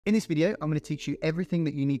In this video, I'm going to teach you everything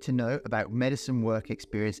that you need to know about medicine work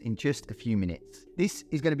experience in just a few minutes. This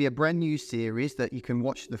is going to be a brand new series that you can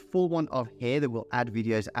watch the full one of here that will add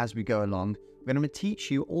videos as we go along. We're going to teach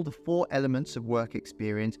you all the 4 elements of work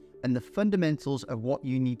experience and the fundamentals of what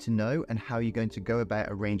you need to know and how you're going to go about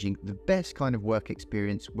arranging the best kind of work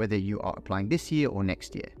experience, whether you are applying this year or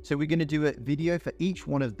next year. So we're going to do a video for each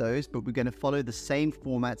one of those, but we're going to follow the same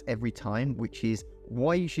format every time, which is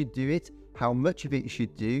why you should do it, how much of it you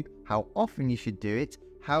should do, how often you should do it,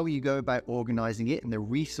 how you go about organizing it, and the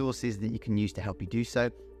resources that you can use to help you do so,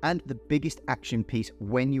 and the biggest action piece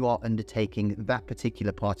when you are undertaking that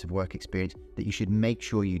particular part of work experience that you should make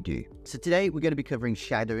sure you do. So today we're going to be covering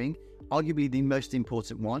shadowing, arguably the most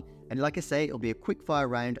important one. And like I say, it'll be a quick fire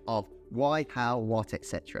round of why, how, what,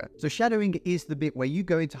 etc. So shadowing is the bit where you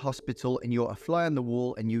go into hospital and you're a fly on the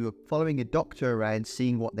wall and you're following a doctor around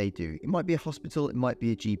seeing what they do. It might be a hospital, it might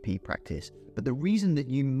be a GP practice. But the reason that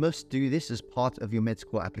you must do this as part of your med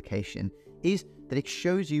school application is that it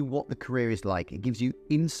shows you what the career is like. It gives you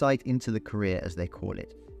insight into the career, as they call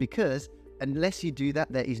it. Because unless you do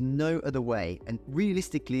that, there is no other way. And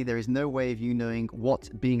realistically, there is no way of you knowing what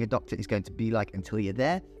being a doctor is going to be like until you're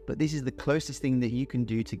there. But this is the closest thing that you can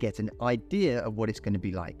do to get an idea of what it's going to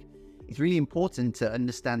be like. It's really important to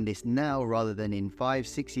understand this now rather than in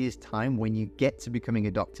 5-6 years' time when you get to becoming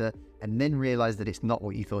a doctor and then realize that it's not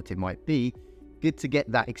what you thought it might be. Good to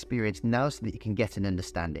get that experience now so that you can get an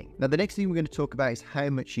understanding. Now, the next thing we're going to talk about is how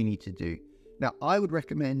much you need to do. Now, I would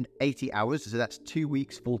recommend 80 hours, so that's 2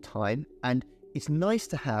 weeks full time. And it's nice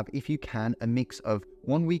to have, if you can, a mix of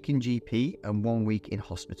 1 week in GP and 1 week in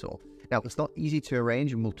hospital. Now, it's not easy to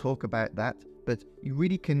arrange, and we'll talk about that, but you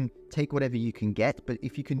really can take whatever you can get. But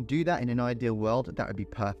if you can do that in an ideal world, that would be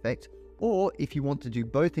perfect. Or if you want to do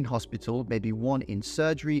both in hospital, maybe 1 in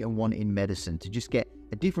surgery and 1 in medicine to just get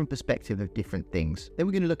a different perspective of different things. Then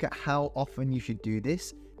we're going to look at how often you should do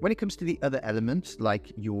this. When it comes to the other elements,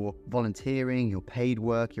 like your volunteering, your paid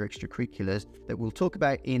work, your extracurriculars, that we'll talk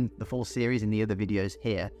about in the full series in the other videos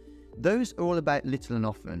here, those are all about little and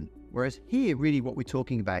often. Whereas here, really what we're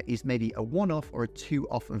talking about is maybe a 1-off or a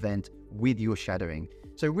 2-off event with your shadowing.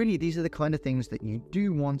 So really, these are the kind of things that you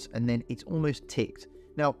do once and then it's almost ticked.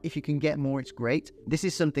 Now, if you can get more, it's great. This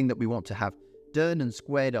is something that we want to have done and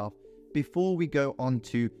squared off before we go on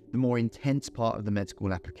to the more intense part of the med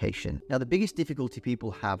school application. Now, the biggest difficulty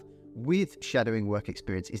people have with shadowing work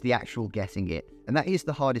experience is the actual getting it. And that is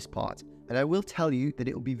the hardest part. And I will tell you that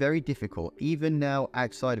it will be very difficult. Even now,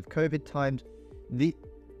 outside of COVID times, the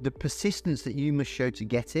persistence that you must show to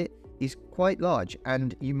get it is quite large.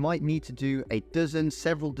 And you might need to do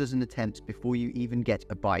several dozen attempts before you even get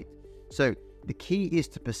a bite. So the key is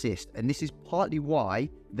to persist, and this is partly why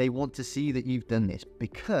they want to see that you've done this,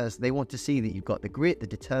 because they want to see that you've got the grit, the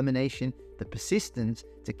determination, the persistence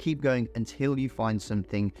to keep going until you find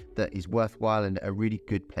something that is worthwhile and a really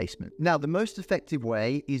good placement. Now, the most effective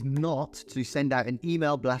way is not to send out an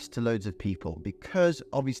email blast to loads of people, because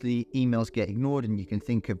obviously emails get ignored, and you can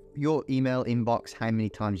think of your email inbox, how many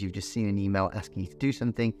times you've just seen an email asking you to do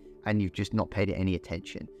something and you've just not paid it any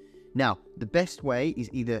attention. Now, the best way is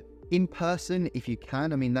either in person, if you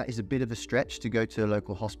can. I mean, that is a bit of a stretch to go to a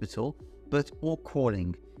local hospital, or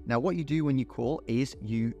calling. Now, what you do when you call is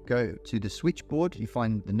you go to the switchboard, you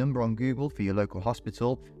find the number on Google for your local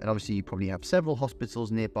hospital, and obviously you probably have several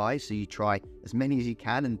hospitals nearby, so you try as many as you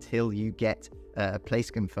can until you get a place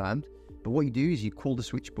confirmed. But what you do is you call the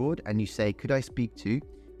switchboard and you say, could I speak to,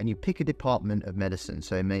 and you pick a department of medicine.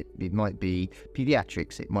 So it might be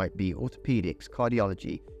pediatrics, it might be orthopedics,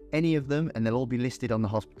 cardiology, any of them, and they'll all be listed on the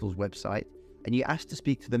hospital's website. And you ask to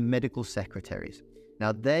speak to the medical secretaries.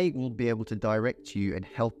 Now, they will be able to direct you and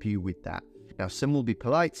help you with that. Now, some will be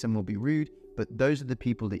polite, some will be rude, but those are the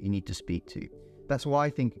people that you need to speak to. That's why I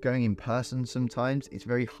think going in person sometimes, it's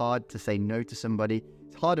very hard to say no to somebody.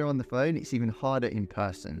 It's harder on the phone, it's even harder in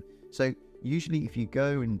person. So usually if you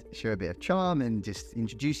go and show a bit of charm and just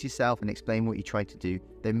introduce yourself and explain what you try to do,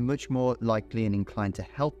 they're much more likely and inclined to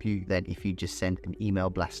help you than if you just send an email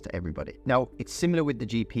blast to everybody. Now, it's similar with the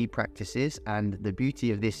GP practices, and the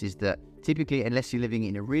beauty of this is that typically, unless you're living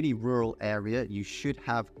in a really rural area, you should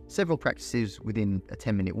have several practices within a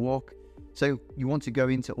 10-minute walk. So you want to go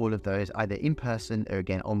into all of those either in person or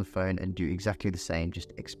again on the phone and do exactly the same.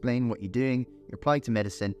 Just explain what you're doing, you're applying to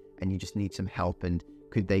medicine, and you just need some help, and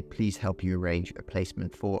could they please help you arrange a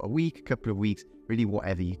placement for a week, a couple of weeks, really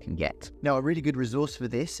whatever you can get. Now, a really good resource for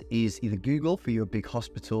this is either Google for your big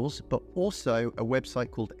hospitals, but also a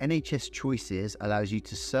website called NHS Choices allows you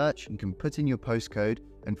to search and can put in your postcode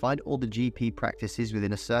and find all the GP practices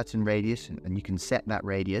within a certain radius, and you can set that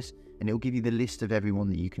radius, and it'll give you the list of everyone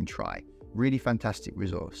that you can try. Really fantastic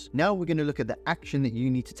resource. Now we're going to look at the action that you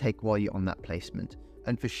need to take while you're on that placement.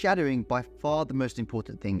 And for shadowing, by far the most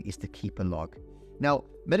important thing is to keep a log. Now,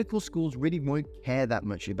 medical schools really won't care that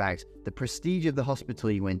much about the prestige of the hospital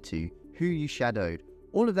you went to, who you shadowed.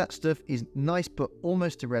 All of that stuff is nice but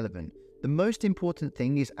almost irrelevant. The most important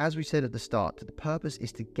thing is, as we said at the start, the purpose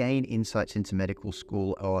is to gain insights into medical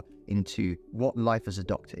school or into what life as a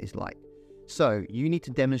doctor is like. So you need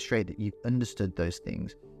to demonstrate that you've understood those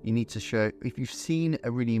things. You need to show if you've seen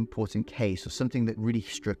a really important case or something that really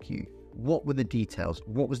struck you. What were the details?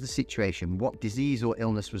 What was the situation? What disease or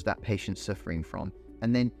illness was that patient suffering from?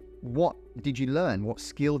 And then what did you learn? What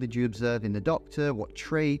skill did you observe in the doctor? What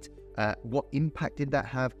trait? What impact did that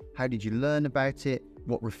have? How did you learn about it?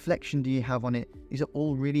 What reflection do you have on it? These are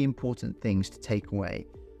all really important things to take away.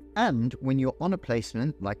 And when you're on a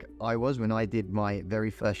placement, like I was when I did my very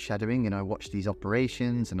first shadowing and I watched these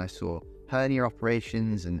operations and I saw hernia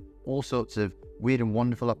operations and all sorts of weird and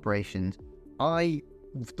wonderful operations, I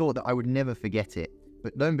thought that I would never forget it.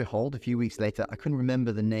 But lo and behold, a few weeks later, I couldn't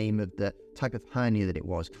remember the name of the type of hernia that it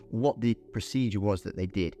was, what the procedure was that they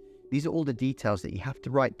did. These are all the details that you have to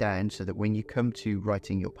write down so that when you come to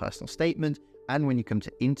writing your personal statement and when you come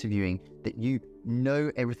to interviewing, that you know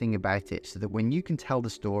everything about it, so that when you can tell the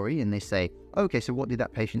story and they say, okay, so what did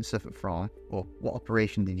that patient suffer from? Or what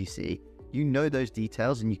operation did you see? You know those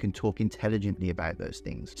details and you can talk intelligently about those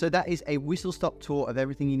things. So that is a whistle-stop tour of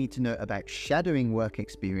everything you need to know about shadowing work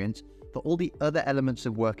experience. For all the other elements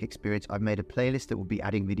of work experience, I've made a playlist that we'll be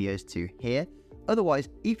adding videos to here. Otherwise,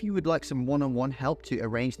 if you would like some one-on-one help to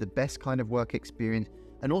arrange the best kind of work experience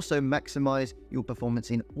and also maximize your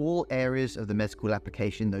performance in all areas of the med school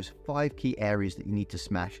application, those 5 key areas that you need to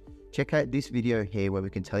smash, check out this video here where we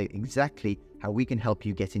can tell you exactly how we can help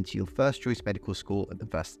you get into your first choice medical school at the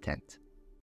first attempt.